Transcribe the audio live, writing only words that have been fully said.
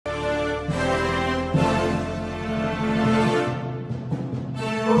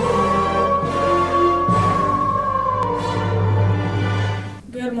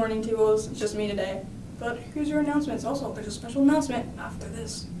it's just me today. But here's your announcements. Also, there's a special announcement after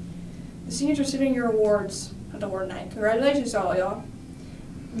this. The seniors are sitting your awards at the award night. Congratulations to all y'all.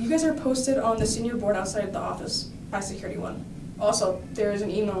 You guys are posted on the senior board outside of the office by Security 1. Also, there is an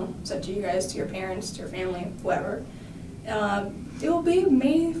email sent to you guys, to your parents, to your family, whoever. It will be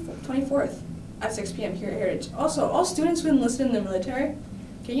May 24th at 6 p.m. here at Heritage. Also, all students who enlisted in the military,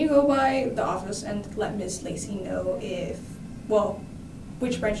 can you go by the office and let Ms. Lacey know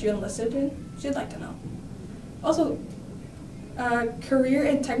which branch you enlisted in? She'd like to know. Also, Career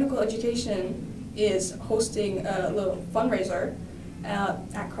and Technical Education is hosting a little fundraiser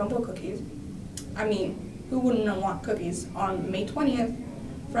at Crumble Cookies. I mean, who wouldn't want cookies on May 20th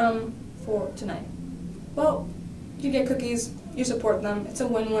from 4 to 9? Well, you get cookies, you support them, it's a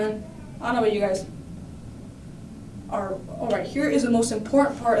win-win. I don't know about you guys. Alright, here is the most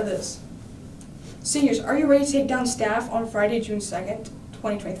important part of this. Seniors, are you ready to take down staff on Friday, June 2nd,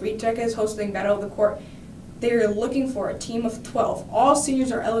 2023? Tech is hosting Battle of the Court. They are looking for a team of 12. All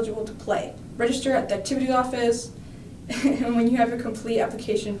seniors are eligible to play. Register at the activities office, and when you have your complete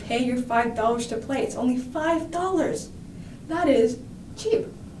application, pay your $5 to play. It's only $5. That is cheap.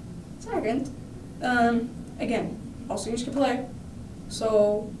 Second, again, all seniors can play,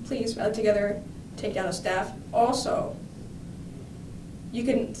 so please rally together, take down the staff. Also, you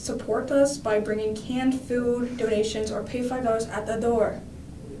can support us by bringing canned food, donations, or pay $5 at the door.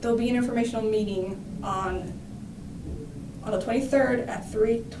 There'll be an informational meeting on the 23rd at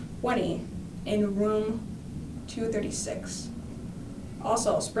 3:20 in room 236.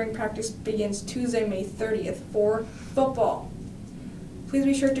 Also, spring practice begins Tuesday, May 30th for football. Please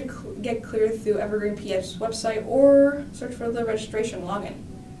be sure to get cleared through Evergreen PF's website or search for the registration login.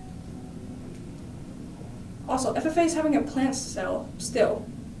 Also, FFA is having a plant sale still.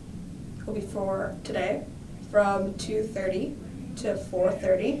 It will be for today from 2:30 to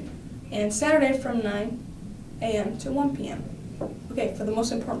 4:30 and Saturday from 9 a.m. to 1 p.m. Okay, for the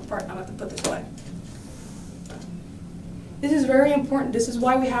most important part, I'm going to have to put this away. This is very important. This is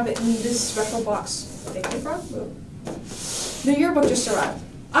why we have it in this special box. Take it from. The yearbook just arrived.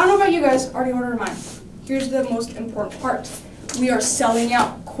 I don't know about you guys, already ordered mine. Here's the most important part. We are selling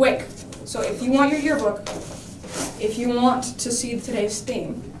out quick. So if you want your yearbook, if you want to see today's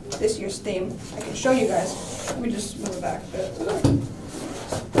theme, this year's theme, I can show you guys. Let me just move it back a bit.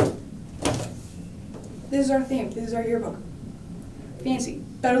 This is our theme. This is our yearbook. Fancy.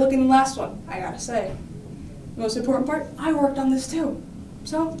 Better looking than the last one, I gotta say. The most important part, I worked on this too.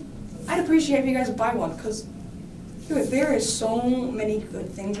 So, I'd appreciate if you guys buy one, because there is so many good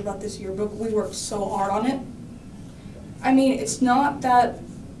things about this yearbook. We worked so hard on it. I mean, it's not that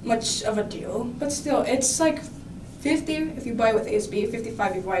much of a deal, but still, it's like $50 if you buy it with ASB, $55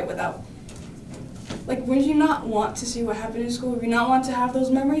 if you buy it without. Like, would you not want to see what happened in school? Would you not want to have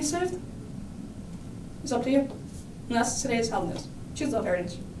those memories saved? It's up to you. And that's today's HOWL News. Choose Love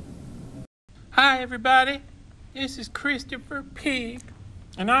Heritage. Hi everybody, this is Christopher Pig,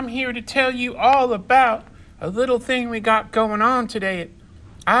 and I'm here to tell you all about a little thing we got going on today at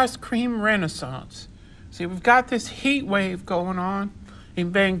Ice Cream Renaissance. See, we've got this heat wave going on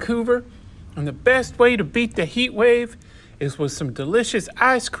in Vancouver, and the best way to beat the heat wave is with some delicious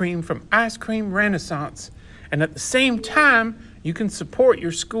ice cream from Ice Cream Renaissance. And at the same time, you can support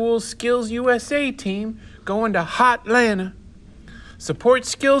your school's Skills USA team going to Hotlanta. Support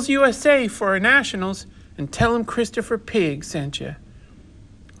Skills USA for our nationals and tell them Christopher Pig sent you.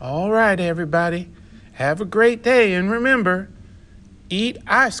 All right, everybody. Have a great day, and remember, eat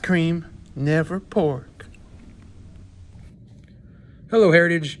ice cream, never pork. Hello,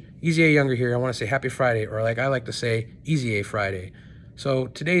 Heritage. Easy A Younger here. I want to say happy Friday, or like I like to say, Easy A Friday. So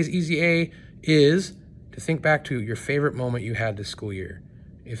today's Easy A is to think back to your favorite moment you had this school year.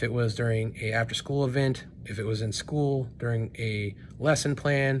 If it was during a after-school event, if it was in school during a lesson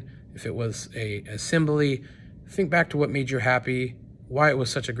plan, if it was a assembly, think back to what made you happy, why it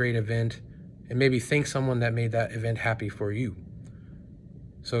was such a great event, and maybe thank someone that made that event happy for you.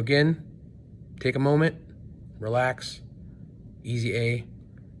 So again, take a moment, relax, Easy A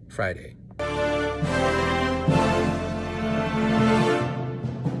Friday.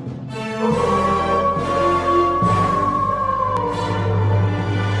 Oh!